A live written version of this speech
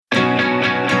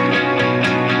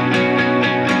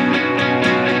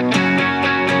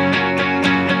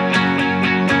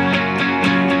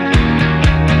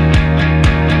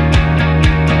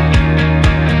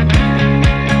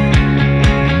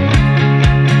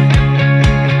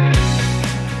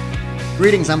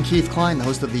Greetings, I'm Keith Klein, the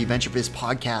host of the VentureViz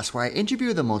podcast, where I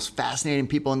interview the most fascinating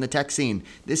people in the tech scene.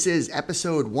 This is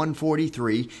episode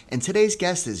 143, and today's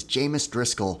guest is Jamus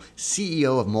Driscoll,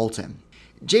 CEO of Moltin.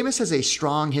 Jamus has a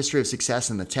strong history of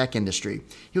success in the tech industry.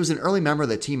 He was an early member of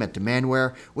the team at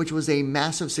Demandware, which was a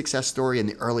massive success story in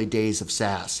the early days of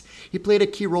SaaS. He played a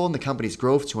key role in the company's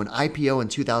growth to an IPO in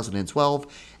 2012,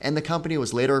 and the company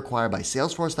was later acquired by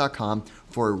Salesforce.com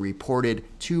for a reported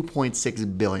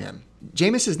 $2.6 billion.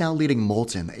 Jamus is now leading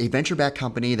Moltin, a venture-backed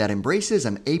company that embraces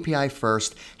an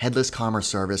API-first headless commerce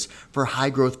service for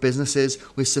high-growth businesses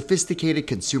with sophisticated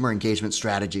consumer engagement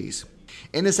strategies.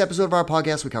 In this episode of our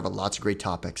podcast, we cover lots of great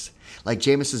topics, like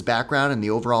Jamus's background and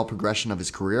the overall progression of his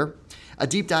career, a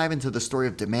deep dive into the story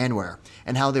of Demandware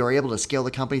and how they were able to scale the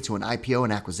company to an IPO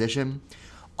and acquisition,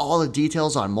 all the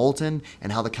details on Moltin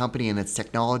and how the company and its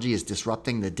technology is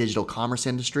disrupting the digital commerce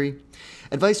industry,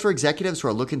 advice for executives who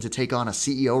are looking to take on a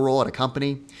CEO role at a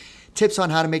company, tips on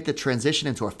how to make the transition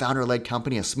into a founder-led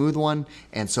company a smooth one,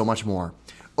 and so much more.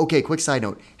 Okay, quick side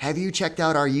note, have you checked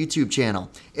out our YouTube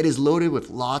channel? It is loaded with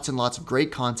lots and lots of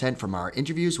great content from our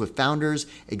interviews with founders,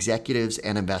 executives,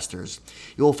 and investors.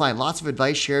 You will find lots of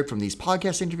advice shared from these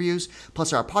podcast interviews,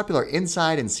 plus our popular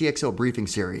Inside and CXO briefing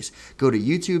series. Go to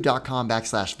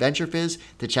youtube.com/VentureViz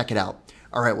to check it out.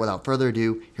 All right, without further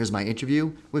ado, here's my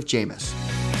interview with Jamus.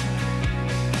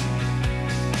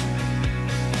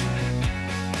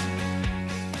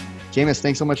 Jamus,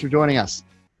 thanks so much for joining us.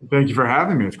 Thank you for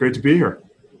having me. It's great to be here.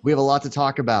 We have a lot to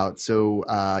talk about. So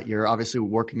you're obviously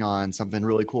working on something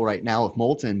really cool right now with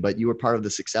Moltin, but you were part of the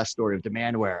success story of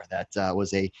Demandware. That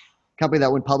was a company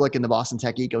that went public in the Boston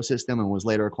tech ecosystem and was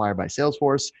later acquired by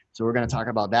Salesforce. So we're going to talk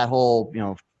about that whole,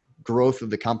 growth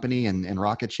of the company and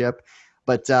rocket ship.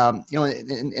 But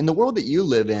in the world that you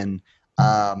live in,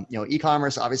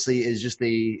 e-commerce obviously is just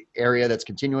the area that's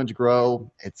continuing to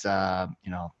grow. It's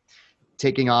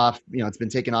taking off. It's been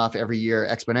taking off every year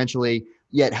exponentially.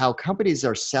 Yet how companies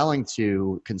are selling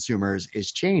to consumers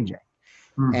is changing.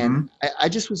 Mm-hmm. And I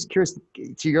just was curious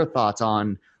to your thoughts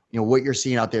on, what you're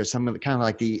seeing out there, some of the kind of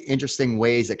like the interesting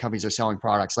ways that companies are selling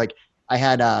products. Like I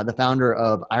had the founder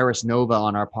of Iris Nova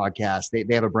on our podcast. They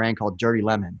have a brand called Dirty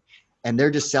Lemon, and they're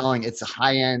just selling, it's a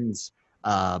high-end,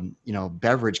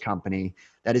 beverage company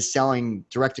that is selling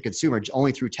direct to consumer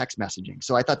only through text messaging.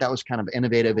 So I thought that was kind of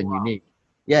innovative and unique.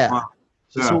 Yeah. Wow.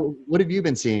 So what have you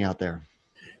been seeing out there?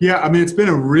 Yeah, it's been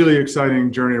a really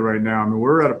exciting journey right now.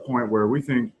 We're at a point where we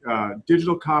think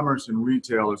digital commerce and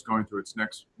retail is going through its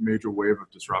next major wave of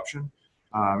disruption.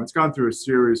 It's gone through a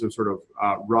series of sort of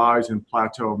rise and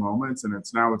plateau moments, and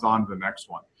it's on to the next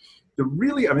one.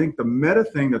 I think the meta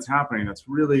thing that's happening that's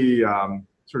really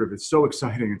is so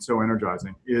exciting and so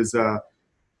energizing is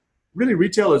really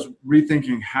retail is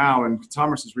rethinking how, and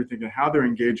commerce is rethinking how they're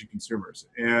engaging consumers.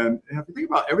 And if you think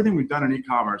about everything we've done in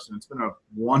e-commerce, and it's been a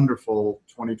wonderful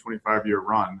 20, 25-year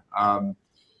run, all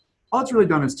it's really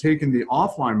done is taken the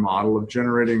offline model of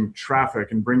generating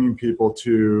traffic and bringing people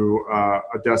to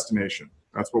a destination.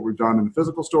 That's what we've done in the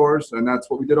physical stores, and that's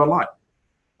what we did online.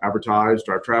 Advertise,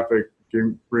 drive traffic,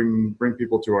 bring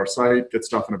people to our site, get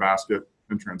stuff in a basket,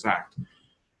 and transact.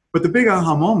 But the big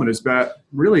aha moment is that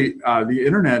really the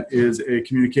internet is a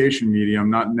communication medium,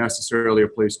 not necessarily a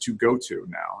place to go to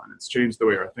now. And it's changed the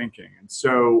way we're thinking. And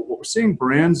so what we're seeing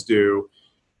brands do,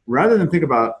 rather than think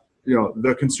about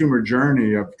the consumer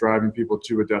journey of driving people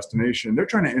to a destination, they're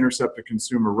trying to intercept the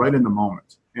consumer right in the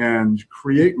moment and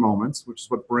create moments, which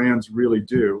is what brands really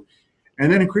do,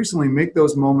 and then increasingly make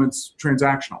those moments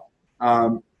transactional.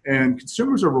 And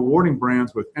consumers are rewarding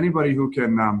brands with anybody who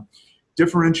can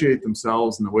differentiate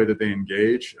themselves in the way that they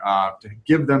engage, to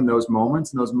give them those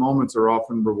moments. And those moments are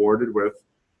often rewarded with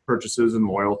purchases and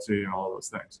loyalty and all of those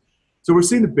things. So we're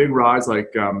seeing the big rise,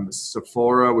 like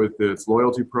Sephora with its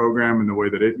loyalty program and the way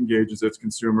that it engages its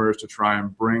consumers to try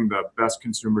and bring the best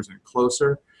consumers in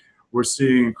closer. We're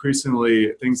seeing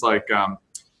increasingly things like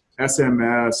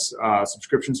SMS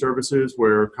subscription services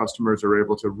where customers are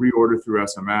able to reorder through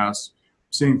SMS.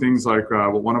 Seeing things like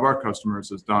what one of our customers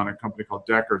has done, a company called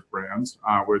Deckers Brands,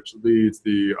 which leads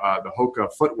the Hoka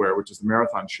footwear, which is the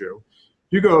marathon shoe.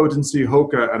 If you go and see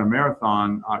Hoka at a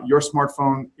marathon, your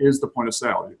smartphone is the point of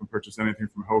sale. You can purchase anything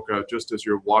from Hoka just as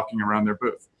you're walking around their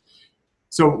booth.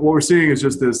 So what we're seeing is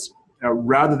just this,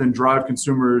 rather than drive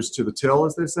consumers to the till,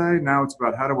 as they say, now it's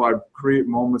about how do I create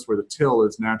moments where the till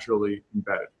is naturally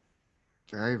embedded.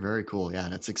 Very, very cool. Yeah,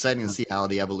 and it's exciting to see how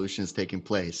the evolution is taking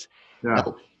place. Yeah.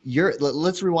 Now,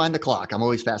 let's rewind the clock. I'm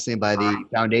always fascinated by the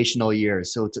foundational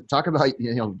years. So to talk about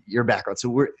your background. So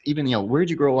where did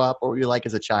you grow up? What were you like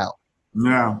as a child?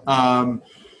 Yeah.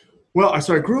 Well,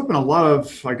 so I grew up in a lot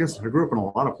of, I guess I grew up in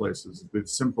a lot of places. The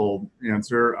simple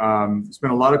answer.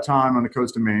 Spent a lot of time on the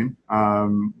coast of Maine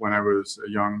when I was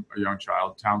a young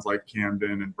child. Towns like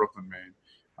Camden and Brooklyn,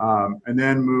 Maine, and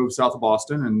then moved south of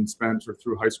Boston and spent sort of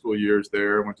through high school years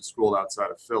there. Went to school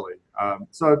outside of Philly.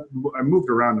 So I moved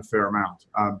around a fair amount.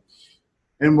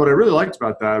 And what I really liked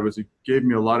about that was it gave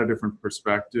me a lot of different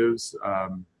perspectives.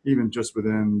 Even just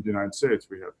within the United States,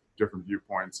 we have different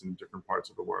viewpoints in different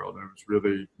parts of the world. And it was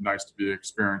really nice to be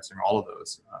experiencing all of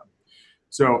those.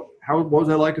 So what was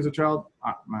I like as a child?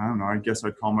 I don't know. I guess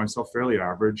I'd call myself fairly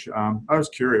average. I was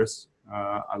curious.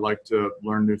 I liked to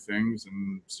learn new things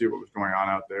and see what was going on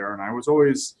out there. And I was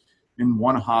always in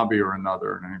one hobby or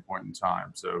another at any point in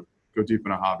time. So go deep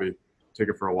in a hobby, take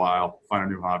it for a while, find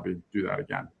a new hobby, do that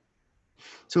again.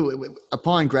 So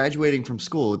upon graduating from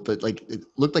school, but like it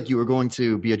looked like you were going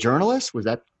to be a journalist. Was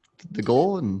that the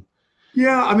goal? And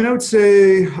Yeah, I mean, I would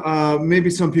say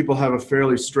maybe some people have a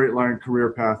fairly straight line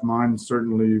career path. Mine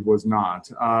certainly was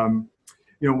not.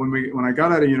 When I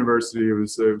got out of university, it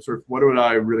was sort of what would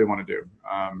I really want to do?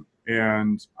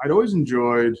 And I'd always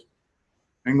enjoyed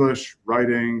English,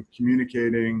 writing,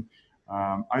 communicating.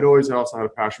 I'd always also had a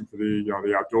passion for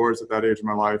the outdoors at that age of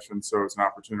my life, and so it's an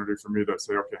opportunity for me to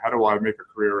say, okay, how do I make a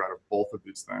career out of both of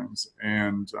these things?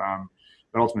 And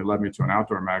that ultimately led me to an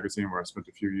outdoor magazine where I spent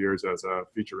a few years as a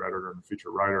feature editor and a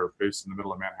feature writer based in the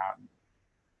middle of Manhattan.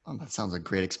 oh, that sounds like a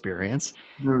great experience.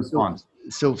 It was fun.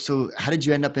 So how did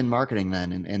you end up in marketing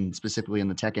then, and specifically in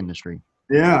the tech industry?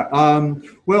 Yeah.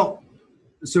 Well,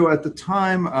 so at the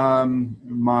time,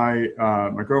 my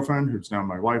girlfriend, who's now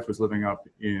my wife, was living up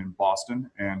in Boston,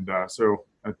 and so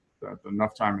at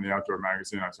enough time in the outdoor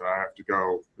magazine, I said I have to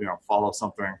go, follow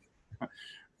something,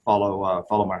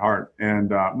 follow my heart,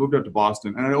 and moved up to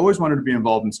Boston. And I always wanted to be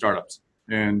involved in startups,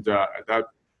 and at that,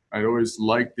 I always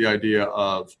liked the idea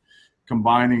of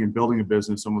combining and building a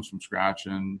business almost from scratch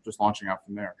and just launching out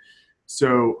from there.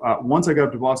 So once I got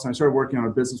up to Boston, I started working on a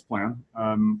business plan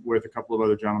with a couple of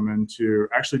other gentlemen to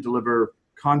actually deliver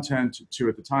content to,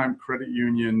 at the time, credit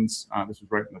unions. This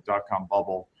was right in the dot-com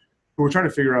bubble, who were trying to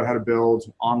figure out how to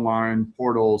build online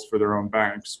portals for their own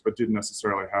banks, but didn't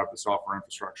necessarily have the software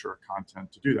infrastructure or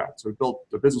content to do that. So we built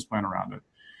the business plan around it.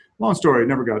 Long story, it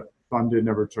never got funded,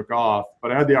 never took off,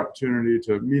 but I had the opportunity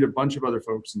to meet a bunch of other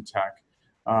folks in tech.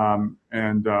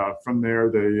 From there,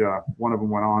 one of them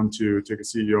went on to take a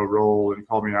CEO role and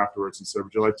called me afterwards and said,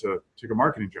 "Would you like to take a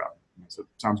marketing job?" And I said,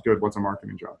 "Sounds good. What's a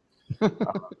marketing job?"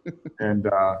 and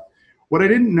What I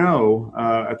didn't know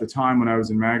at the time when I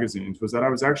was in magazines was that I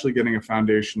was actually getting a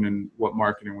foundation in what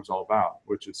marketing was all about,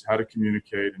 which is how to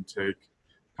communicate and take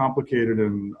complicated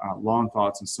and long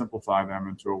thoughts and simplify them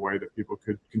into a way that people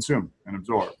could consume and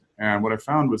absorb. And what I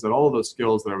found was that all of those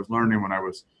skills that I was learning when I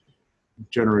was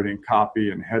generating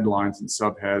copy and headlines and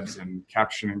subheads and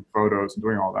captioning photos and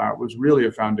doing all that was really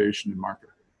a foundation in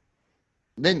marketing.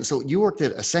 Then, so you worked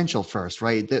at Essential first,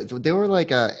 right? They were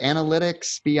like a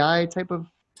analytics BI type of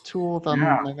tool, if my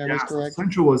memory's So correct.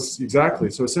 Essential was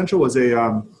exactly. So Essential was they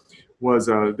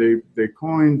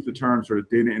coined the term sort of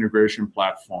data integration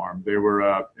platform. They were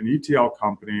an ETL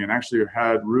company and actually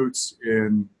had roots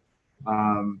in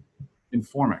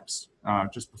Informix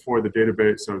just before the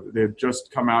database. So they had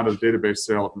just come out of the database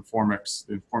sale of Informix,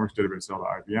 the Informix database sale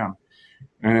to IBM,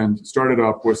 and started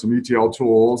up with some ETL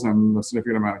tools and a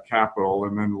significant amount of capital,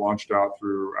 and then launched out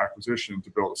through acquisition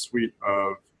to build a suite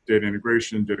of data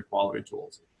integration, data quality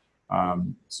tools.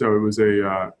 So it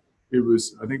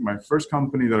was, I think, my first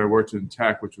company that I worked in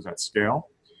tech, which was at scale,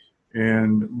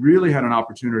 and really had an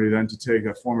opportunity then to take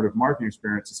a formative marketing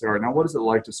experience and say, all right, now what is it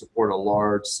like to support a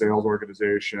large sales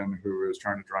organization who is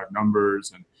trying to drive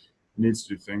numbers and needs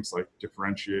to do things like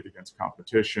differentiate against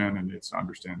competition and needs to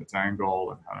understand its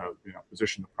angle and how to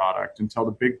position the product and tell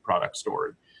the big product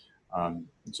story.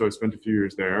 So I spent a few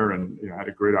years there and had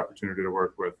a great opportunity to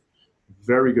work with a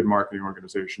very good marketing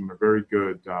organization, a very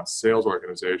good sales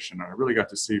organization. And I really got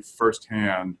to see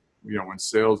firsthand, when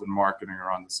sales and marketing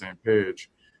are on the same page,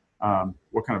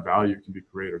 what kind of value can be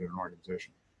created in an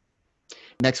organization.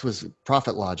 Next was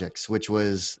Profit Logics, which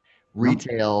was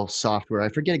retail software. I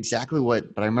forget exactly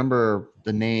what, but I remember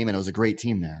the name, and it was a great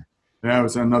team there. Yeah, it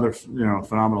was another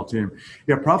phenomenal team.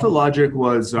 Yeah, Profit Logic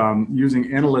was using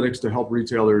analytics to help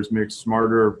retailers make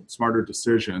smarter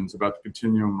decisions about the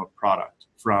continuum of product,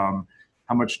 from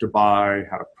how much to buy,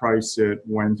 how to price it,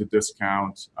 when to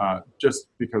discount, just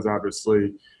because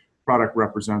obviously product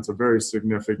represents a very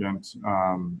significant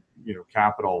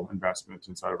capital investment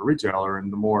inside of a retailer,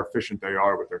 and the more efficient they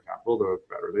are with their capital, the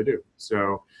better they do.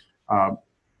 So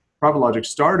Profit Logic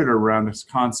started around this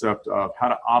concept of how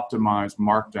to optimize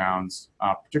markdowns,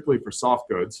 particularly for soft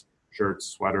goods, shirts,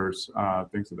 sweaters,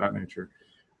 things of that nature.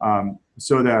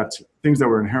 So that things that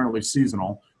were inherently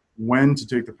seasonal, when to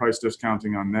take the price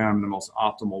discounting on them in the most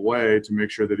optimal way to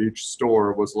make sure that each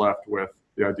store was left with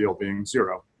the ideal being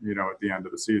zero, at the end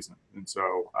of the season. And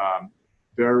so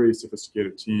very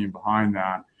sophisticated team behind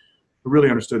that who really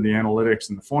understood the analytics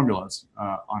and the formulas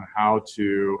on how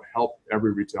to help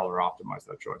every retailer optimize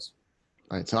that choice.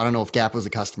 Right. So I don't know if Gap was a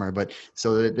customer, but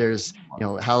so there's,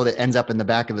 how it ends up in the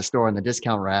back of the store in the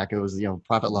discount rack. It was,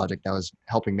 Profit Logic that was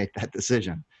helping make that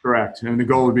decision. Correct. And the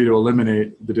goal would be to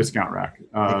eliminate the discount rack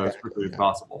as quickly as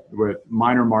possible with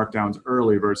minor markdowns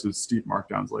early versus steep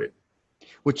markdowns late.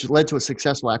 Which led to a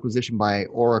successful acquisition by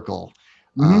Oracle.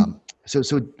 Mm-hmm.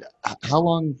 So how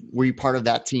long were you part of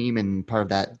that team and part of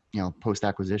that,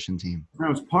 post-acquisition team? I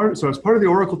was part of the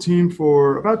Oracle team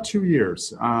for about 2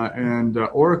 years. And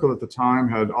Oracle at the time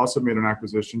had also made an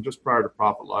acquisition just prior to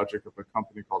Profit Logic of a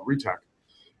company called Retech.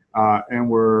 And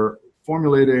were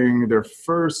formulating their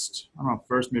first,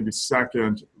 maybe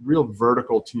second real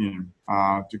vertical team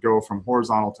to go from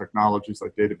horizontal technologies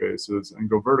like databases and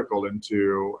go vertical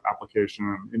into application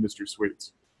and industry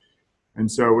suites. And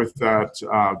so with that,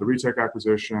 the Retech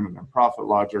acquisition and then Profit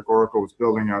Logic, Oracle was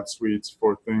building out suites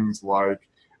for things like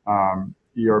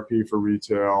ERP for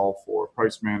retail, for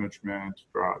price management,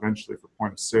 eventually for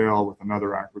point of sale with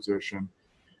another acquisition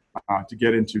to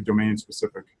get into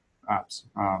domain-specific apps.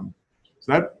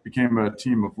 So that became a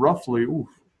team of roughly,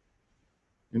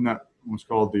 in that was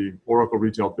called the Oracle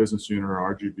Retail Business Unit,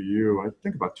 or RGBU, I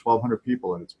think about 1,200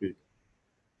 people at its peak.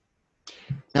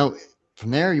 Now,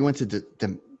 from there, you went to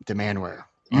Demandware.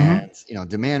 Mm-hmm. And,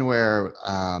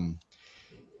 Demandware,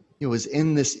 it was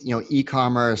in this,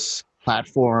 e-commerce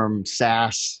platform,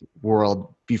 SaaS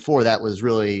world before that was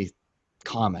really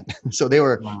common. So they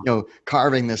were,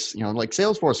 carving this, like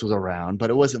Salesforce was around, but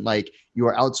it wasn't like you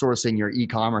were outsourcing your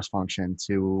e-commerce function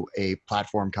to a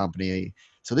platform company.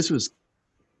 So this was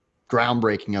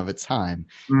groundbreaking of its time.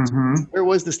 Mm-hmm. So where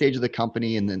was the stage of the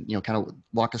company? And then, kind of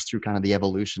walk us through kind of the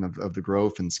evolution of the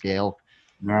growth and scale.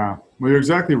 Yeah, well, you're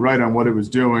exactly right on what it was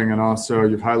doing. And also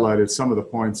you've highlighted some of the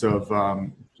points of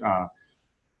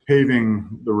paving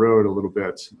the road a little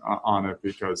bit on it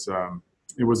because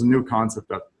it was a new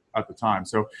concept at the time.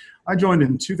 So I joined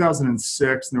in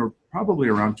 2006, and there were probably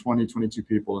around 20, 22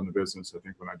 people in the business, I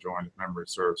think, when I joined, if memory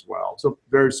serves well. So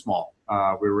very small.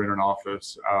 We were in an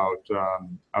office out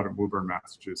in Woburn,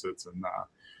 Massachusetts, and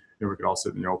we could all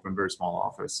sit in the open, very small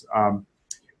office.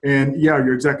 And yeah,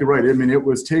 you're exactly right. I mean, it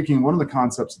was taking one of the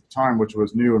concepts at the time, which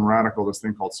was new and radical, this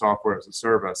thing called software as a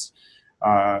service.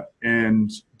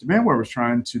 And Demandware was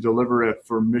trying to deliver it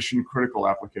for mission critical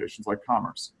applications like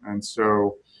commerce. And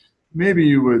so maybe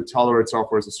you would tolerate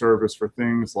software as a service for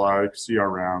things like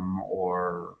CRM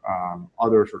or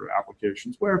other sort of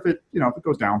applications where if it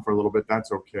goes down for a little bit,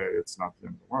 that's okay. It's not the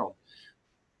end of the world.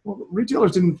 Well,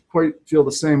 retailers didn't quite feel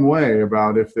the same way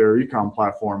about if their e-com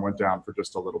platform went down for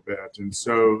just a little bit. And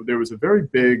so there was a very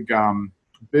big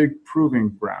proving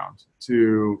ground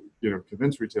to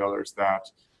convince retailers that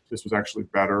this was actually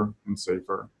better and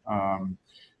safer.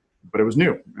 But it was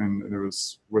new, and there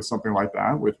was with something like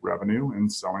that, with revenue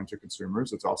and selling to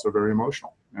consumers, it's also very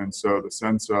emotional. And so the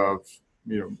sense of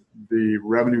the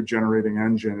revenue generating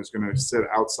engine is going to sit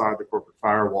outside the corporate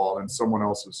firewall and someone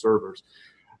else's servers.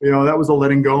 That was a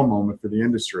letting go moment for the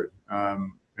industry,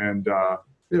 and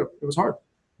it was hard.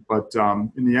 But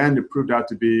in the end, it proved out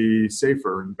to be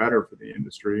safer and better for the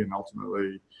industry, and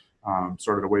ultimately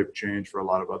started a wave of change for a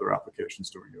lot of other applications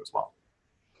doing it as well.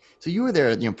 So you were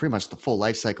there, pretty much the full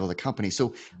life cycle of the company.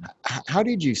 So how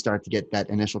did you start to get that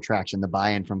initial traction, the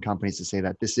buy-in from companies to say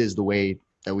that this is the way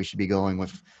that we should be going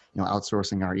with,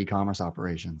 outsourcing our e-commerce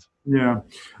operations? Yeah.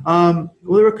 Well,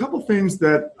 there were a couple things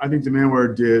that I think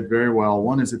Demandware did very well.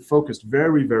 One is it focused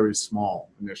very, very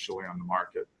small initially on the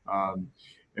market.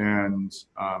 And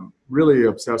really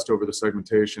obsessed over the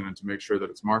segmentation and to make sure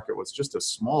that its market was just as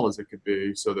small as it could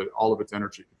be so that all of its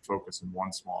energy could focus in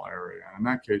one small area. And in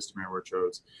that case, Demandware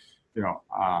chose,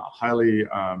 highly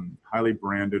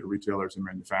branded retailers and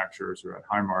manufacturers who had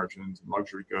high margins and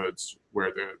luxury goods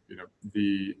where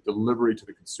the delivery to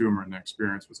the consumer and the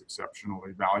experience was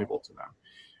exceptionally valuable to them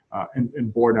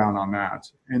and bore down on that.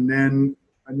 And then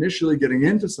initially getting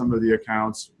into some of the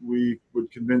accounts, we would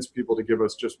convince people to give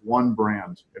us just one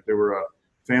brand. If there were a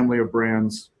family of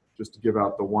brands, just to give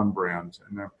out the one brand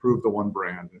and then prove the one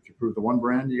brand. If you prove the one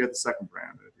brand, you get the second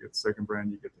brand. If you get the second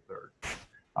brand, you get the third.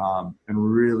 And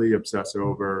really obsess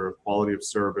over quality of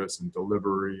service and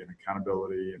delivery and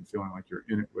accountability and feeling like you're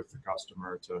in it with the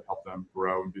customer to help them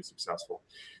grow and be successful.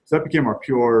 So that became our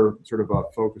pure sort of a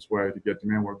focus way to get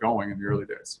Demandware going in the early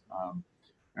days.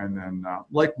 And then,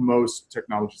 like most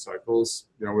technology cycles,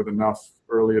 with enough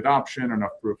early adoption,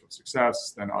 enough proof of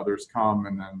success, then others come,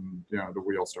 and then the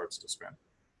wheel starts to spin.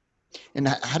 And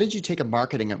how did you take a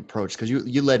marketing approach? Because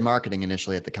you led marketing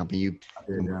initially at the company. You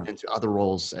moved into other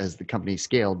roles as the company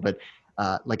scaled. But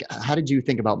how did you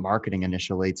think about marketing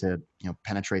initially to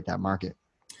penetrate that market?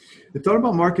 I thought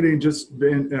about marketing just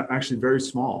being actually very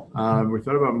small. We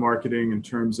thought about marketing in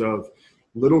terms of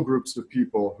little groups of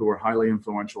people who are highly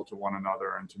influential to one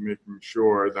another, and to making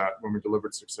sure that when we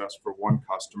delivered success for one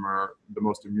customer, the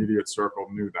most immediate circle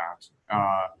knew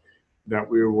that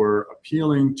we were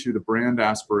appealing to the brand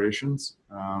aspirations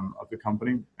of the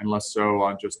company, and less so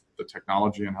on just the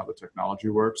technology and how the technology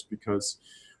works, because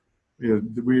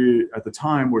we at the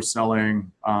time were selling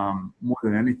more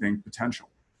than anything potential.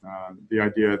 The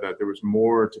idea that there was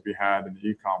more to be had in the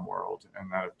e-com world, and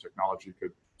that if technology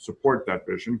could support that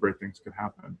vision, great things could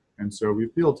happen. And so we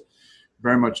appealed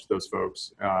very much to those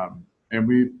folks. And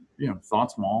we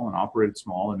thought small and operated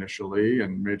small initially,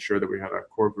 and made sure that we had a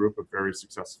core group of very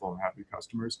successful and happy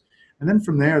customers. And then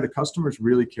from there, the customers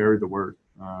really carried the word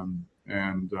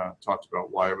and talked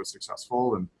about why it was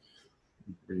successful. And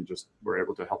we just were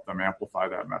able to help them amplify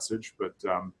that message. But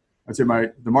I'd say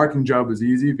the marketing job was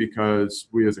easy because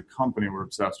we as a company were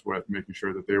obsessed with making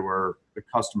sure that the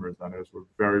customers, that is, were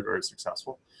very, very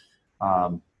successful,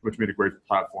 which made a great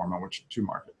platform on which to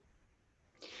market.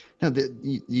 Now,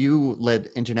 you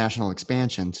led international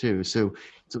expansion too. So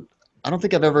I don't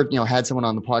think I've ever had someone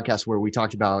on the podcast where we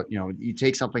talked about you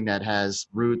take something that has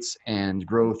roots and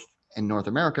growth in North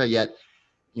America, yet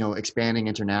expanding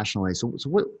internationally. So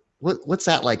what's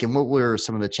that like, and what were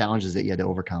some of the challenges that you had to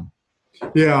overcome?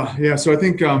 Yeah. So I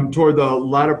think toward the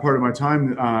latter part of my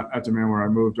time at Demandware, I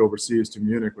moved overseas to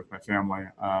Munich with my family,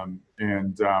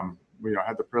 and we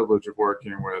had the privilege of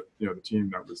working with the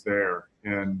team that was there,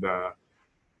 and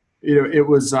it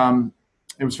was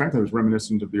frankly, it was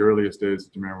reminiscent of the earliest days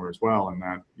of Demandware as well, and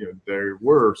that they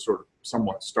were sort of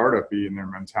somewhat startup-y in their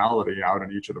mentality out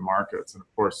in each of the markets. And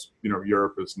of course,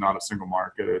 Europe is not a single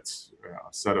market; it's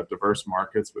a set of diverse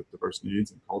markets with diverse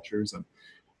needs and cultures,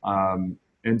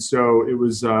 and so it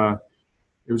was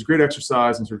great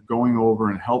exercise in sort of going over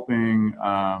and helping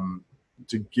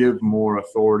to give more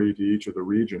authority to each of the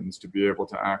regions to be able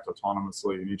to act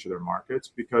autonomously in each of their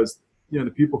markets, because the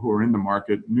people who were in the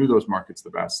market knew those markets the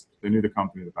best. They knew the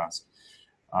company the best,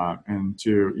 and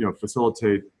to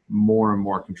facilitate more and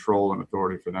more control and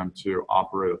authority for them to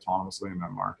operate autonomously in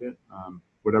that market,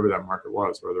 whatever that market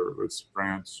was, whether it was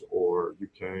France or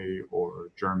UK or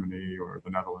Germany or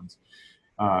the Netherlands.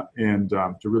 And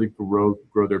to really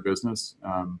grow their business.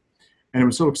 And it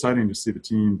was so exciting to see the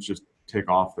team just take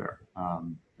off there.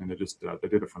 And they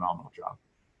did a phenomenal job.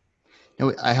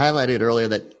 I highlighted earlier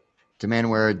that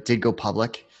Demandware did go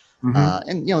public. Mm-hmm.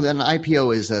 And then an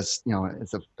IPO is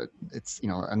it's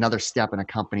another step in a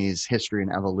company's history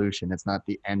and evolution. It's not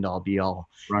the end all be all,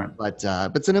 right? But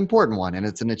it's an important one, and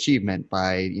it's an achievement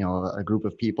by a group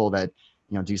of people that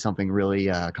do something really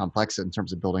complex in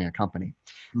terms of building a company.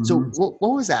 Mm-hmm. So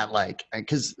what was that like?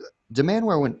 Because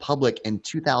Demandware went public in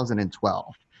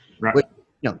 2012. Right. But,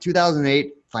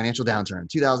 2008 financial downturn,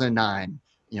 2009,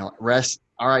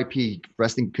 RIP,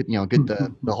 resting, get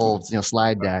the whole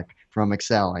the deck from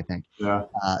Excel, I think. Yeah.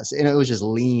 And it was just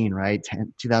lean, right?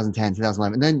 2010,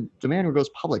 2011, and then Demandware goes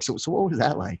public. So what was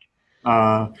that like?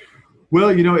 Well,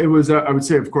 it was. I would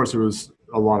say, of course, it was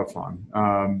a lot of fun.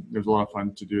 It was a lot of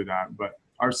fun to do that. But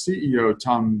our CEO,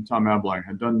 Tom Ebling,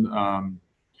 had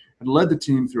led the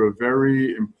team through a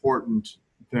very important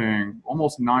thing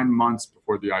almost 9 months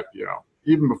before the IPO,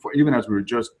 even as we were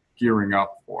just gearing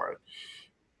up for it.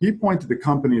 He pointed the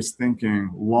company's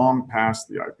thinking long past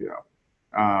the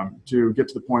IPO to get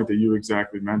to the point that you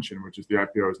exactly mentioned, which is the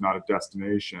IPO is not a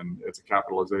destination; it's a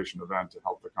capitalization event to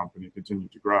help the company continue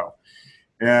to grow.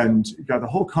 And got the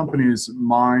whole company's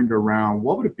mind around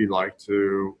what would it be like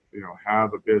to,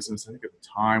 have a business. I think at the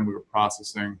time we were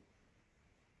processing,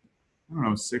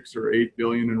 6 or 8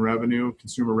 billion in revenue,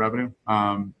 consumer revenue.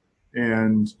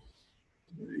 And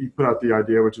he put out the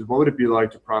idea, which is what would it be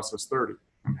like to process 30,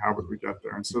 and how would we get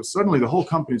there? And so suddenly the whole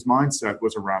company's mindset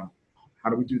was around, how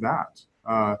do we do that?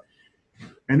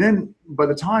 And then by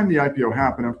the time the IPO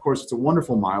happened, of course, it's a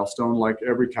wonderful milestone, like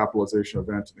every capitalization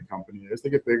event in the company is. They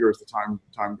get bigger as the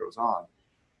time goes on.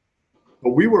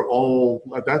 But we were all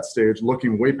at that stage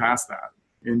looking way past that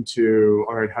into,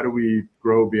 all right, how do we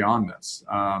grow beyond this?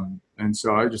 And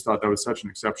so I just thought that was such an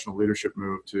exceptional leadership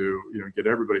move to get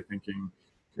everybody thinking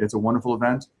it's a wonderful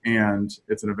event, and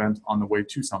it's an event on the way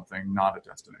to something, not a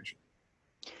destination.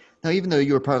 Now, even though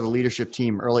you were part of the leadership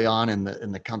team early on in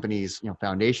the company's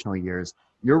foundational years,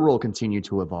 your role continued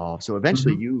to evolve. So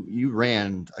eventually Mhm. you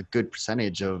ran a good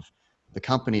percentage of the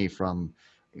company from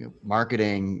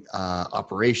marketing,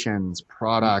 operations,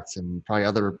 products, and probably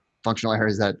other functional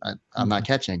areas that I'm not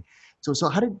catching. So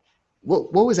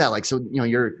what was that like? So,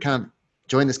 you're kind of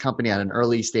joined this company at an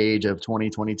early stage of 20,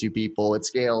 22 people. It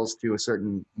scales to a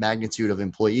certain magnitude of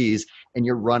employees, and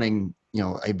you're running,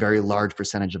 a very large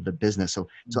percentage of the business. So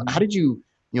how Mhm.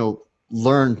 did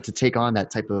learn to take on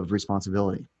that type of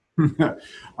responsibility?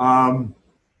 um,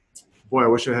 Boy, I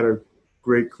wish I had a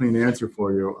great, clean answer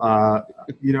for you. I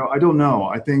don't know.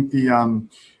 I think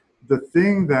the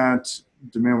thing that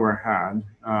Demandware had,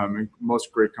 and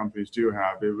most great companies do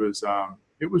have,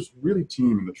 it was really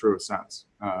team in the truest sense,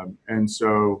 and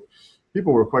so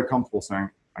people were quite comfortable saying,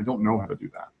 "I don't know how to do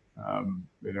that."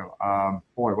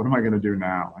 Boy, what am I going to do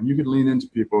now? And you could lean into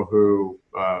people who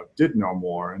did know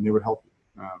more, and they would help you.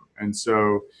 And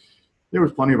so there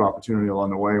was plenty of opportunity along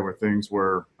the way where things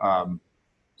were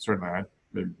certainly I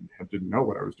maybe didn't know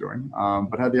what I was doing,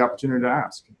 but had the opportunity to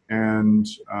ask. And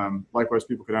likewise,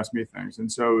 people could ask me things.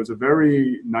 And so it was a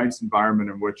very nice environment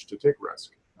in which to take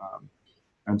risk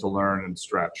and to learn and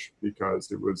stretch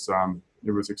because it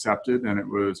was accepted and it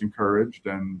was encouraged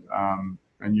and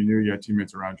you knew you had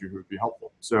teammates around you who would be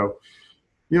helpful. So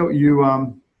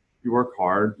you work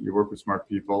hard, you work with smart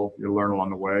people, you learn along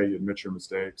the way, you admit your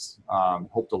mistakes,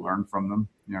 hope to learn from them,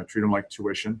 treat them like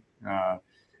tuition.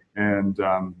 And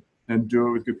and do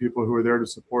it with good people who are there to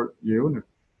support you, and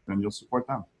then you'll support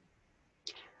them.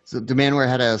 So Demandware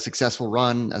had a successful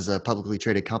run as a publicly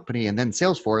traded company, and then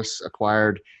Salesforce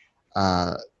acquired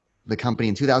uh, the company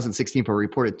in 2016 for a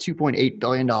reported $2.8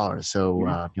 billion. So,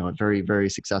 Yeah. a very, very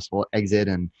successful exit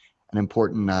and an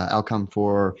important outcome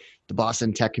for the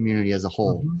Boston tech community as a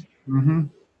whole. Mm-hmm. Mm-hmm.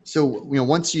 So,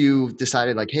 once you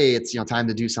decided like, hey, it's, time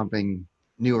to do something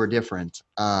new or different.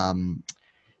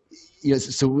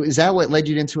 So is that what led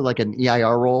you into like an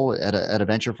EIR role at a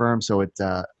venture firm? So it's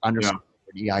Yeah. underscore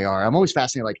EIR. I'm always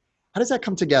fascinated. Like, how does that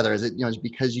come together? Is it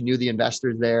because you knew the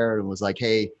investors there and was like,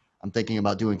 hey, I'm thinking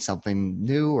about doing something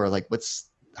new, or like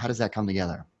how does that come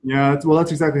together? Yeah. Well,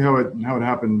 that's exactly how it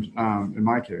happened in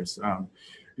my case.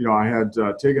 I had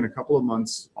taken a couple of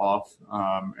months off,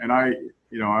 and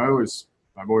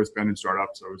I've always been in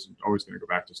startups. I was always going to go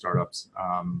back to startups.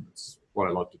 It's what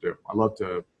I love to do. I love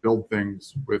to build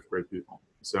things with great people.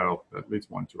 So that leads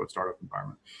one to a startup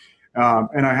environment.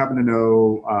 And I happen to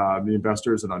know the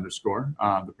investors at Underscore,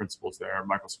 the principals there.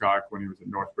 Michael Scott, when he was at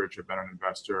Northbridge, had been an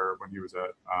investor when he was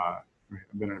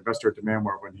been an investor at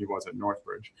Demandware when he was at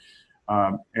Northbridge.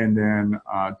 And then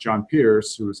John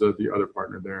Pierce, who was the other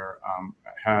partner there,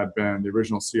 had been the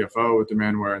original CFO at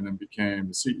Demandware and then became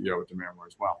the CEO at Demandware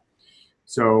as well.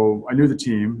 So I knew the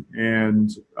team, and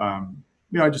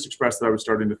I just expressed that I was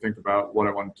starting to think about what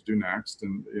I wanted to do next.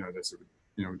 And they said,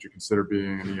 would you consider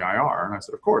being an EIR? And I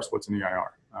said, of course. What's an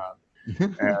EIR?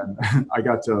 And I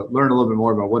got to learn a little bit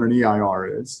more about what an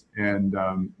EIR is, and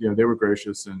they were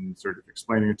gracious and sort of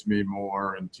explaining it to me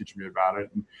more and teaching me about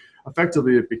it. And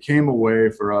effectively, it became a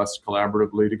way for us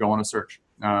collaboratively to go on a search.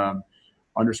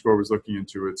 Underscore was looking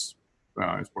into its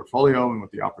portfolio and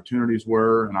what the opportunities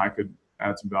were, and I could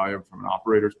add some value from an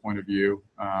operator's point of view.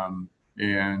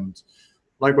 And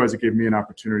likewise, it gave me an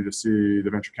opportunity to see the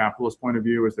venture capitalist point of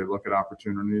view as they look at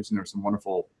opportunities. And there's some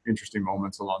wonderful, interesting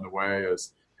moments along the way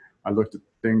as I looked at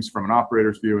things from an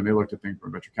operator's view and they looked at things from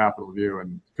a venture capital view,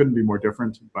 and couldn't be more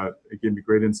different. But it gave me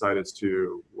great insight as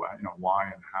to why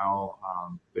and how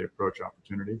they approach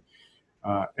opportunity.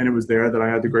 And it was there that I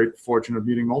had the great fortune of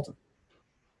meeting Moltin.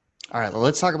 All right, well,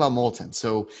 let's talk about Moltin.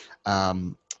 So,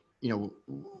 um, you know,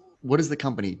 what does the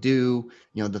company do?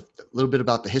 A little bit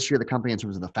about the history of the company in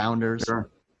terms of the founders. Sure.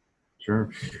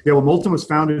 Sure. Yeah, well, Moltin was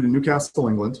founded in Newcastle,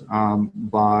 England,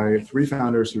 by three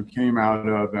founders who came out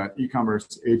of an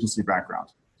e-commerce agency background.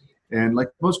 And like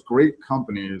most great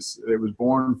companies, it was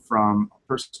born from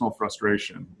personal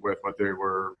frustration with what they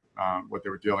were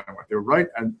dealing with. They were right,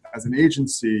 and as an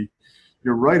agency,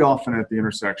 you're right often at the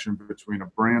intersection between a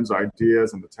brand's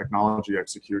ideas and the technology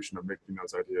execution of making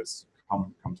those ideas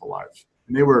come to life.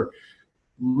 And they were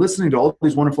listening to all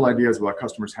these wonderful ideas about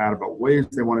customers had about ways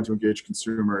they wanted to engage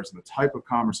consumers and the type of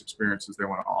commerce experiences they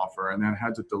want to offer, and then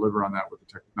had to deliver on that with the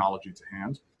technology to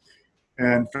hand,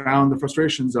 and found the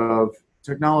frustrations of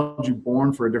technology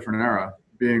born for a different era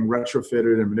being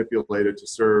retrofitted and manipulated to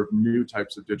serve new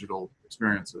types of digital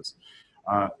experiences.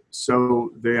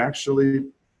 So they actually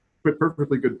quit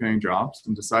perfectly good paying jobs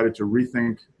and decided to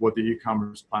rethink what the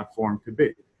e-commerce platform could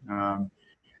be.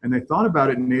 And they thought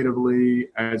about it natively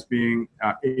as being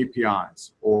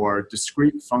APIs or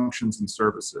discrete functions and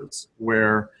services,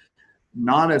 where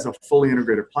not as a fully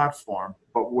integrated platform,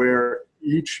 but where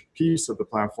each piece of the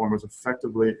platform was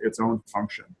effectively its own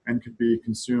function and could be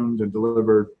consumed and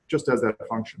delivered just as that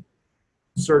function.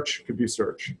 Search could be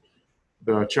search.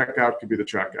 The checkout could be the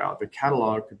checkout. The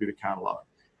catalog could be the catalog.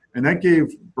 And that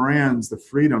gave brands the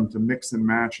freedom to mix and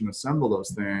match and assemble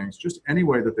those things just any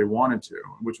way that they wanted to,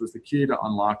 which was the key to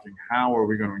unlocking how are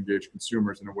we going to engage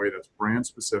consumers in a way that's brand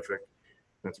specific,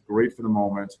 that's great for the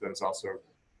moment, that is also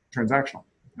transactional.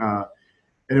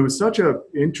 And it was such an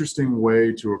interesting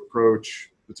way to approach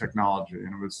the technology.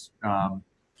 And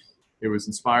it was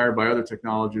inspired by other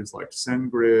technologies like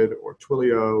SendGrid or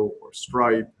Twilio or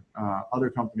Stripe, other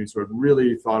companies who had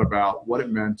really thought about what it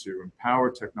meant to empower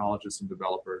technologists and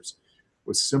developers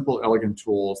with simple, elegant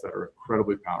tools that are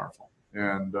incredibly powerful.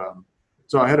 And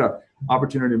so I had an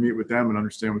opportunity to meet with them and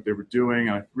understand what they were doing.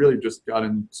 And I really just got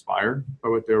inspired by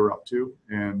what they were up to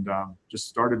and just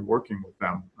started working with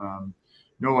them.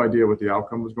 No idea what the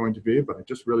outcome was going to be, but I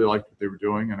just really liked what they were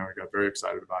doing, and I got very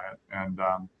excited about it, and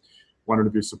wanted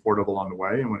to be supportive along the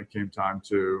way. And when it came time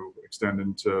to extend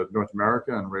into North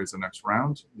America and raise the next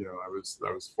round, I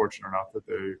was fortunate enough that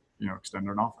they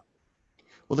extended an offer.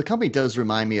 Well, the company does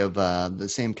remind me of the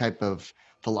same type of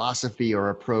philosophy or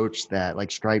approach that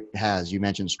like Stripe has. You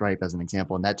mentioned Stripe as an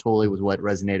example, and that totally was what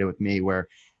resonated with me, where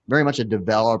very much a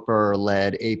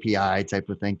developer-led API type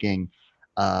of thinking,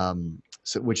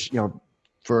 which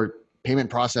for payment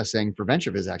processing for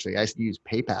VentureViz, actually, I used to use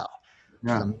PayPal.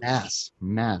 Yeah.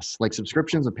 Mass like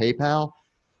subscriptions of PayPal.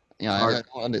 I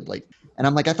wanted and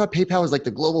I'm like, I thought PayPal was like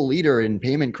the global leader in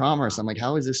payment commerce. I'm like,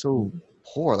 how is this so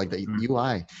poor? Like the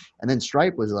UI. And then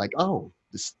Stripe was like, oh,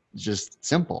 this is just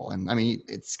simple. And I mean,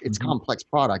 it's complex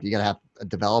product. You got to have a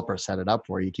developer set it up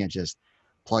for you. You can't just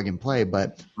plug and play,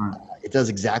 but it does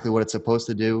exactly what it's supposed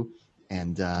to do.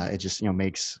 And it just,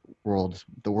 makes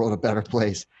the world a better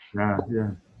place. Yeah.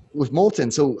 With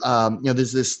Moltin, so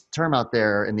there's this term out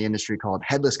there in the industry called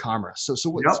headless commerce.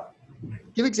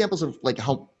 Give examples of like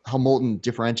how Moltin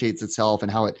differentiates itself and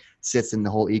how it sits in the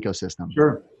whole ecosystem.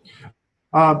 Sure.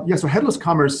 So headless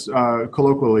commerce,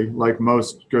 colloquially, like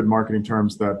most good marketing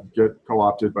terms that get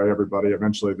co-opted by everybody,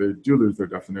 eventually they do lose their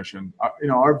definition.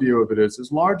 Our view of it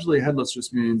is largely headless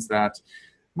just means that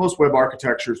most web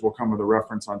architectures will come with a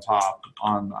reference on top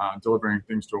on delivering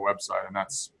things to a website, and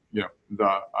that's the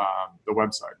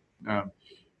website.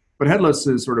 But headless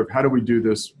is sort of how do we do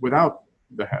this without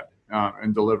the head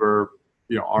and deliver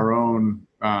our own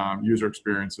user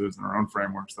experiences and our own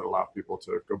frameworks that allow people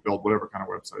to go build whatever kind of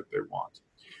website they want.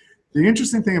 The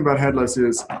interesting thing about headless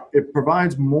is it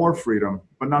provides more freedom,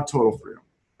 but not total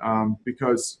freedom,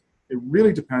 because it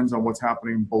really depends on what's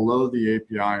happening below the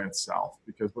API itself.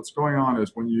 Because what's going on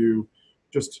is when you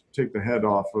just take the head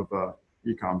off of a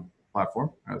e-com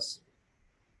platform, as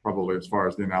probably as far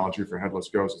as the analogy for headless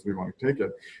goes as we want to take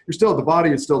it, the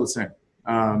body is still the same.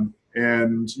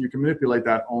 And you can manipulate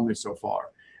that only so far.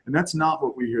 And that's not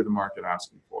what we hear the market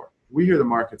asking for. We hear the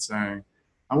market saying,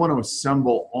 I want to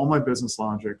assemble all my business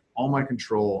logic, all my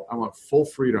control. I want full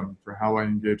freedom for how I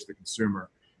engage the consumer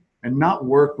and not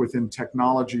work within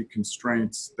technology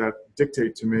constraints that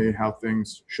dictate to me how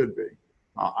things should be.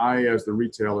 I, as the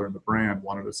retailer and the brand,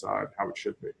 want to decide how it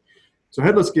should be. So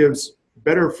headless gives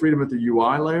better freedom at the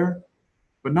UI layer,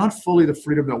 but not fully the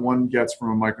freedom that one gets from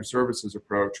a microservices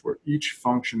approach where each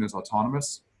function is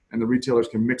autonomous and the retailers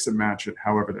can mix and match it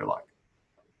however they like.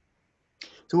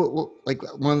 So like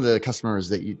one of the customers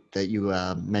that you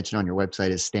mentioned on your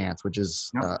website is Stance, which is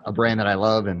a brand that I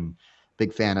love and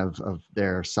big fan of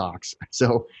their socks.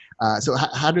 So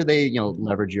how do they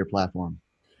leverage your platform?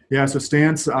 Yeah, so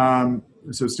Stance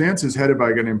is headed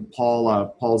by a guy named Paul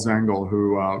Zengel,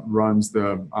 who runs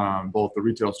both the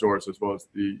retail stores as well as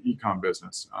the e-com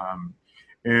business.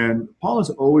 And Paul has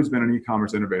always been an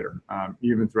e-commerce innovator,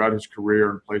 even throughout his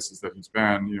career and places that he's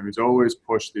been. He's always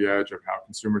pushed the edge of how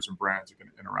consumers and brands are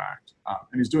going to interact,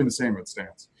 and he's doing the same with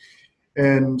Stance.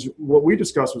 And what we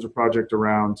discussed was a project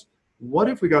around what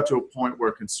if we got to a point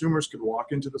where consumers could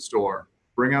walk into the store,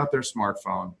 bring out their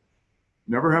smartphone,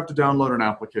 never have to download an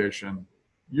application,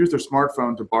 use their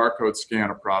smartphone to barcode scan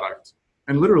a product,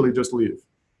 and literally just leave.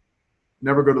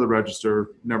 Never go to the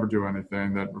register, never do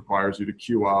anything that requires you to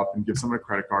queue up and give someone a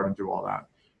credit card and do all that.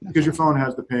 Because your phone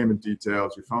has the payment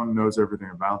details, your phone knows everything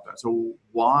about that. So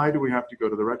why do we have to go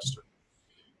to the register?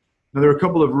 Now, there are a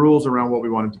couple of rules around what we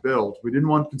wanted to build. We didn't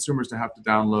want consumers to have to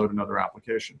download another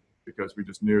application because we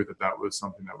just knew that that was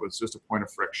something that was just a point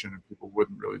of friction and people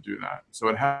wouldn't really do that. So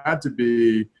it had to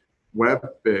be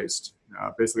web-based,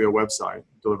 basically a website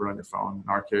delivered on your phone, in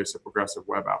our case, a progressive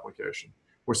web application,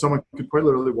 where someone could quite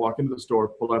literally walk into the store,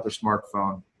 pull out their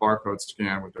smartphone, barcode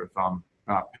scan with their thumb,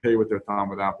 pay with their thumb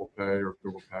with Apple Pay or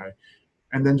Google Pay,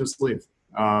 and then just leave.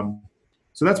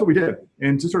 So that's what we did.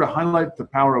 And to sort of highlight the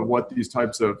power of what these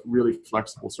types of really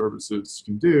flexible services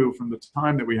can do, from the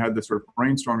time that we had this sort of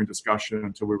brainstorming discussion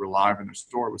until we were live in the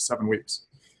store was 7 weeks.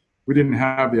 We didn't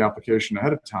have the application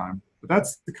ahead of time, but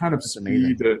that's the kind of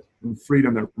speed that and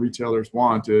freedom that retailers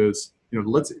want is,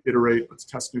 let's iterate, let's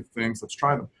test new things, let's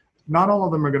try them. Not all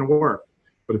of them are going to work,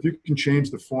 but if you can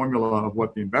change the formula of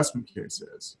what the investment case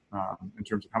is in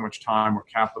terms of how much time or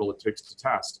capital it takes to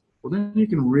test, well, then you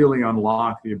can really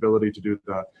unlock the ability to do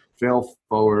the fail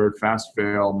forward, fast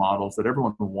fail models that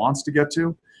everyone wants to get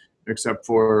to, except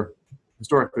for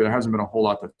historically, there hasn't been a whole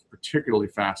lot that's particularly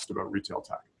fast about retail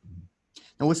tech.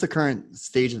 And what's the current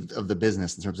stage of the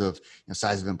business in terms of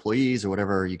size of employees or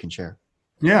whatever you can share?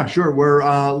 Yeah, sure. We're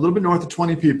a little bit north of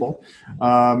 20 people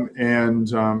and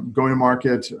going to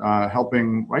market,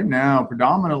 helping right now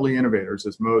predominantly innovators,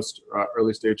 as most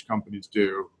early stage companies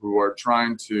do, who are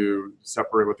trying to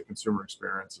separate what the consumer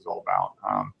experience is all about.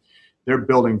 They're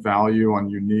building value on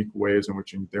unique ways in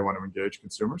which they want to engage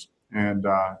consumers. And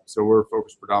so we're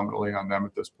focused predominantly on them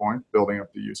at this point, building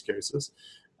up the use cases.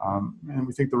 And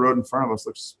we think the road in front of us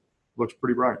looks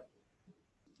pretty bright.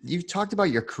 You've talked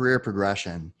about your career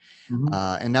progression, Mm-hmm.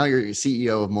 And now you're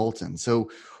CEO of Moltin.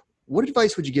 So what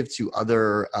advice would you give to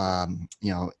other,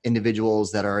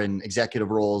 individuals that are in executive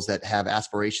roles that have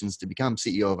aspirations to become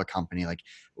CEO of a company? Like,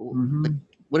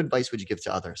 what advice would you give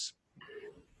to others?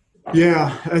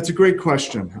 Yeah, that's a great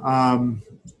question.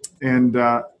 And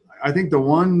I think the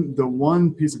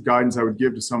one piece of guidance I would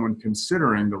give to someone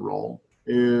considering the role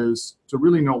is to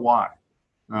really know why,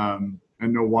 and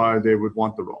know why they would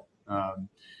want the role.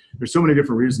 There's so many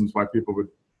different reasons why people would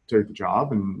take the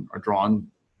job and are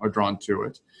drawn to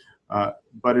it.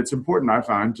 But it's important, I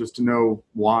find, just to know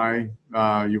why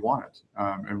you want it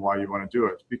and why you want to do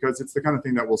it, because it's the kind of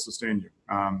thing that will sustain you.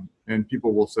 And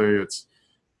people will say it's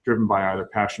driven by either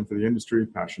passion for the industry,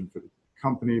 passion for the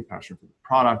company, passion for the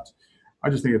product. I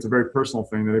just think it's a very personal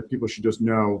thing that people should just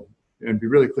know and be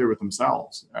really clear with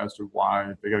themselves as to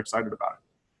why they get excited about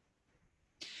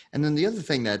it. And then the other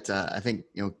thing that I think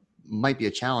might be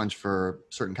a challenge for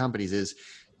certain companies is,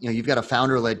 you've got a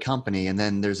founder-led company, and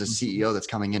then there's a CEO that's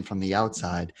coming in from the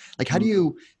outside. Like, how do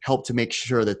you help to make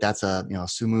sure that that's a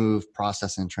smooth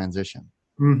process and transition?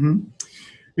 Mm-hmm.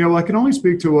 Yeah, well, I can only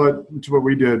speak to what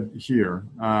we did here,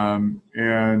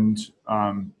 and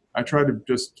I try to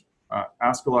just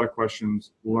ask a lot of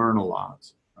questions, learn a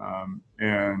lot,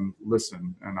 and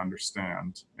listen and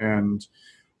understand. And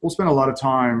we'll spend a lot of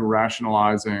time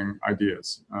rationalizing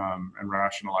ideas and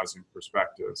rationalizing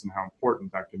perspectives and how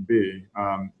important that can be.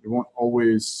 We won't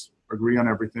always agree on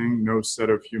everything. No set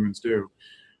of humans do.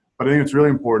 But I think what's really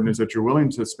important is that you're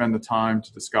willing to spend the time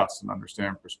to discuss and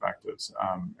understand perspectives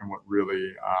and what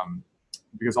really,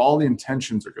 because all the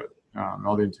intentions are good,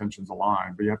 all the intentions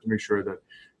align, but you have to make sure that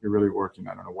you're really working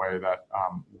that in a way that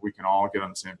we can all get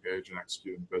on the same page and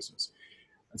execute in the business.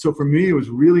 And so for me, it was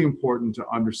really important to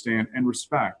understand and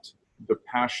respect the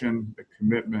passion, the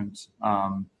commitment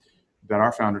that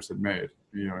our founders had made,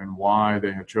 and why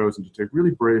they had chosen to take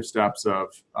really brave steps of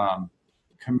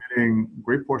committing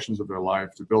great portions of their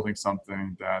life to building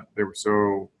something that they were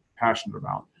so passionate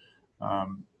about,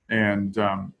 and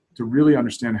to really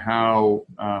understand how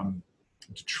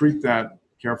to treat that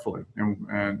carefully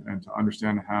and to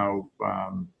understand how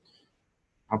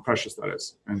precious that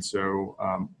is. And so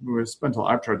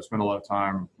I've tried to spend a lot of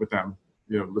time with them,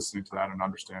 listening to that and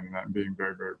understanding that and being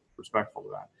very, very respectful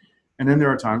of that. And then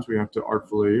there are times we have to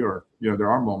artfully, or,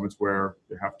 there are moments where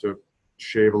you have to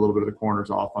shave a little bit of the corners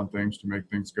off on things to make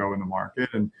things go in the market.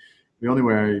 And the only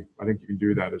way I think you can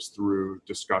do that is through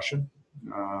discussion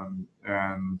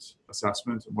and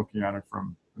assessment and looking at it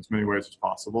from as many ways as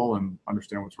possible and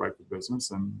understand what's right for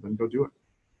business and then go do it.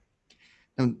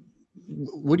 And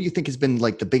what do you think has been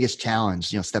like the biggest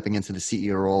challenge, stepping into the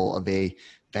CEO role of a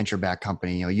venture-backed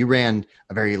company? You ran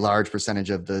a very large percentage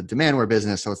of the Demandware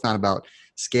business, so it's not about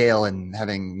scale and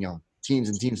having, teams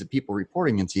and teams of people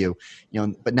reporting into you,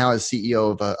 but now as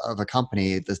CEO of a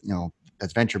company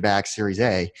that's venture-backed Series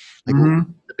A, like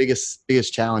the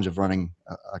biggest challenge of running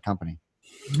a company?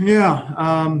 Yeah.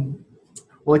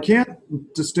 Well, I can't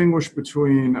distinguish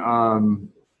between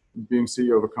being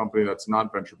CEO of a company that's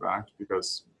not venture-backed,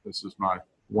 because this is my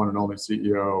one and only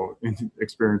CEO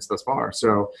experience thus far.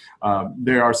 So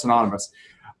they are synonymous.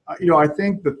 I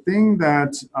think the thing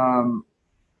that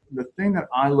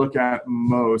I look at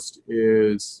most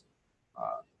is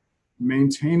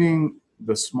maintaining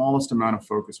the smallest amount of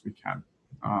focus we can,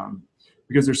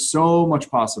 because there's so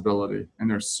much possibility and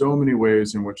there's so many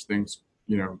ways in which things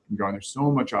can go, and there's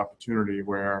so much opportunity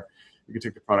where you can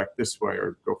take the product this way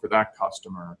or go for that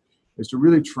customer. Is to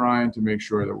really trying to make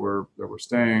sure that we're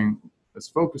staying as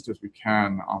focused as we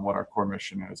can on what our core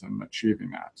mission is and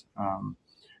achieving that.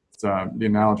 The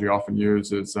analogy often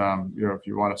used is, if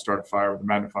you want to start a fire with a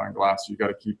magnifying glass, you got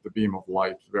to keep the beam of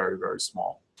light very, very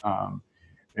small.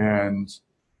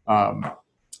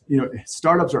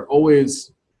 Startups are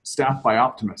always staffed by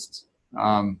optimists,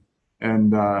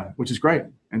 which is great.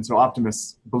 And so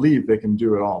optimists believe they can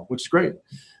do it all, which is great.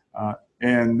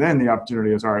 And then the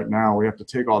opportunity is, all right, now we have to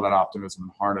take all that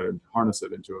optimism and harness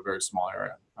it into a very small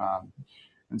area.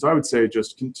 And so I would say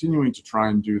just continuing to try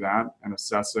and do that and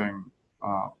assessing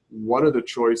what are the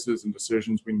choices and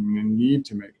decisions we need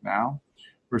to make now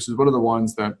versus what are the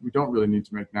ones that we don't really need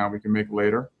to make now, we can make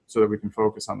later so that we can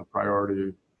focus on the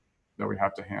priority that we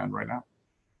have to hand right now.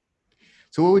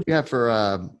 So what would you have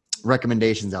for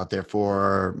recommendations out there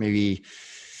for maybe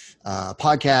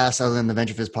podcasts other than the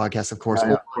Venture Fizz podcast, of course,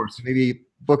 of course. Maybe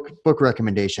book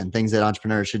recommendation, things that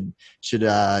entrepreneurs should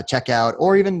check out,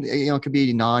 or even, it could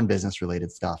be non-business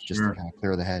related stuff, just to kind of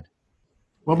clear the head.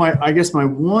 Well, I've got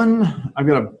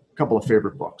a couple of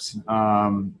favorite books.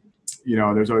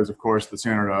 There's always, of course, the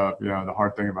standard of, The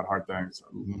Hard Thing About Hard Things.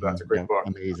 That's a great book.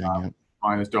 Amazing.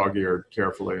 Mine is dog-eared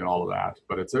carefully and all of that,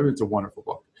 but it's a wonderful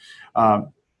book.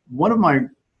 One of my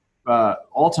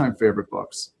all-time favorite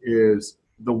books is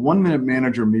The 1 Minute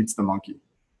Manager Meets the Monkey.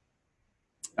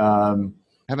 Haven't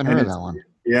heard of that one.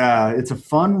 Yeah, it's a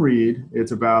fun read.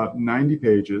 It's about 90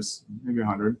 pages, maybe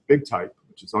 100, big type,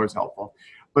 which is always helpful.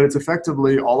 But it's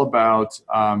effectively all about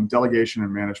delegation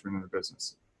and management in a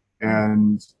business.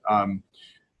 And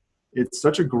it's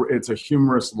a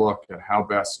humorous look at how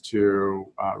best to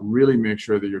really make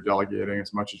sure that you're delegating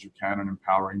as much as you can and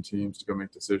empowering teams to go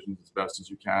make decisions as best as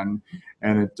you can.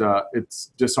 And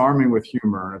it's disarming with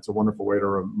humor, and it's a wonderful way to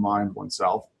remind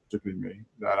oneself, particularly me,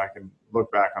 that I can look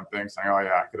back on things saying, oh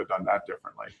yeah, I could have done that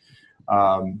differently.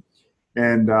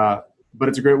 But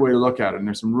it's a great way to look at it. And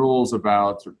there's some rules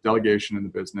about sort of delegation in the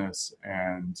business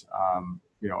and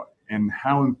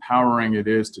how empowering it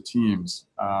is to teams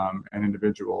and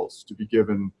individuals to be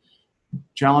given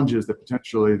challenges that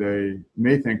potentially they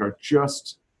may think are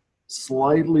just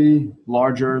slightly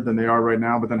larger than they are right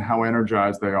now, but then how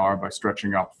energized they are by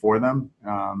stretching up for them,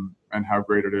 and how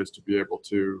great it is to be able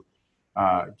to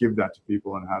give that to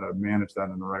people and how to manage that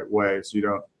in the right way so you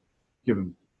don't give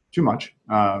them too much,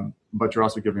 but you're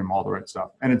also giving them all the right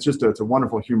stuff. And it's a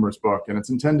wonderful, humorous book, and it's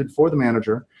intended for the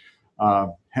manager,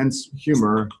 hence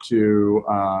humor, to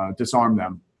disarm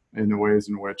them in the ways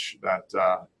in which that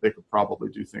they could probably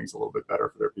do things a little bit better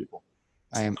for their people.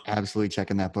 I am absolutely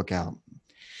checking that book out.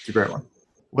 It's a great one.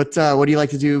 What do you like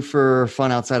to do for fun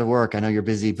outside of work? I know you're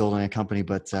busy building a company,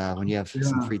 but when you have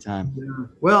some free time. Yeah.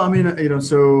 Well,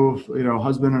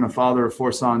 husband and a father of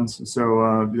 4 sons.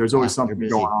 So there's always something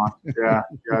going on. Yeah,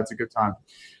 it's a good time.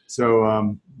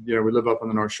 So, we live up on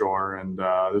the North Shore, and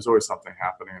there's always something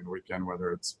happening on the weekend,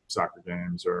 whether it's soccer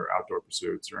games or outdoor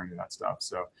pursuits or any of that stuff.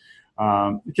 So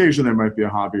occasionally there might be a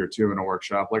hobby or two in a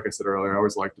workshop. Like I said earlier, I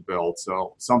always like to build.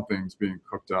 So something's being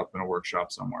cooked up in a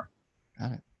workshop somewhere.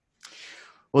 Got it.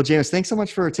 Well, Jamus, thanks so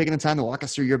much for taking the time to walk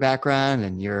us through your background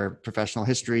and your professional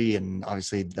history, and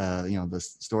obviously the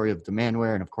story of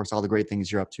Demandware, and of course all the great things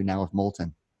you're up to now with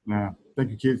Moltin. Yeah, thank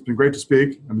you, Keith. It's been great to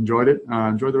speak. I've enjoyed it.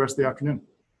 Enjoy the rest of the afternoon.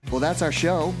 Well, that's our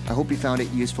show. I hope you found it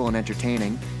useful and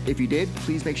entertaining. If you did,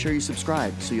 please make sure you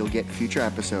subscribe so you'll get future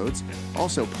episodes.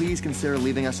 Also, please consider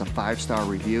leaving us a 5-star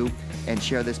review and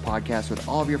share this podcast with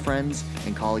all of your friends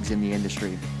and colleagues in the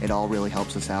industry. It all really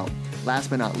helps us out.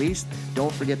 Last but not least,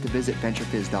 don't forget to visit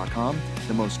VentureFizz.com,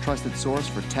 the most trusted source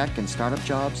for tech and startup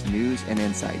jobs, news, and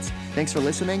insights. Thanks for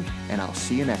listening, and I'll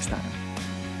see you next time.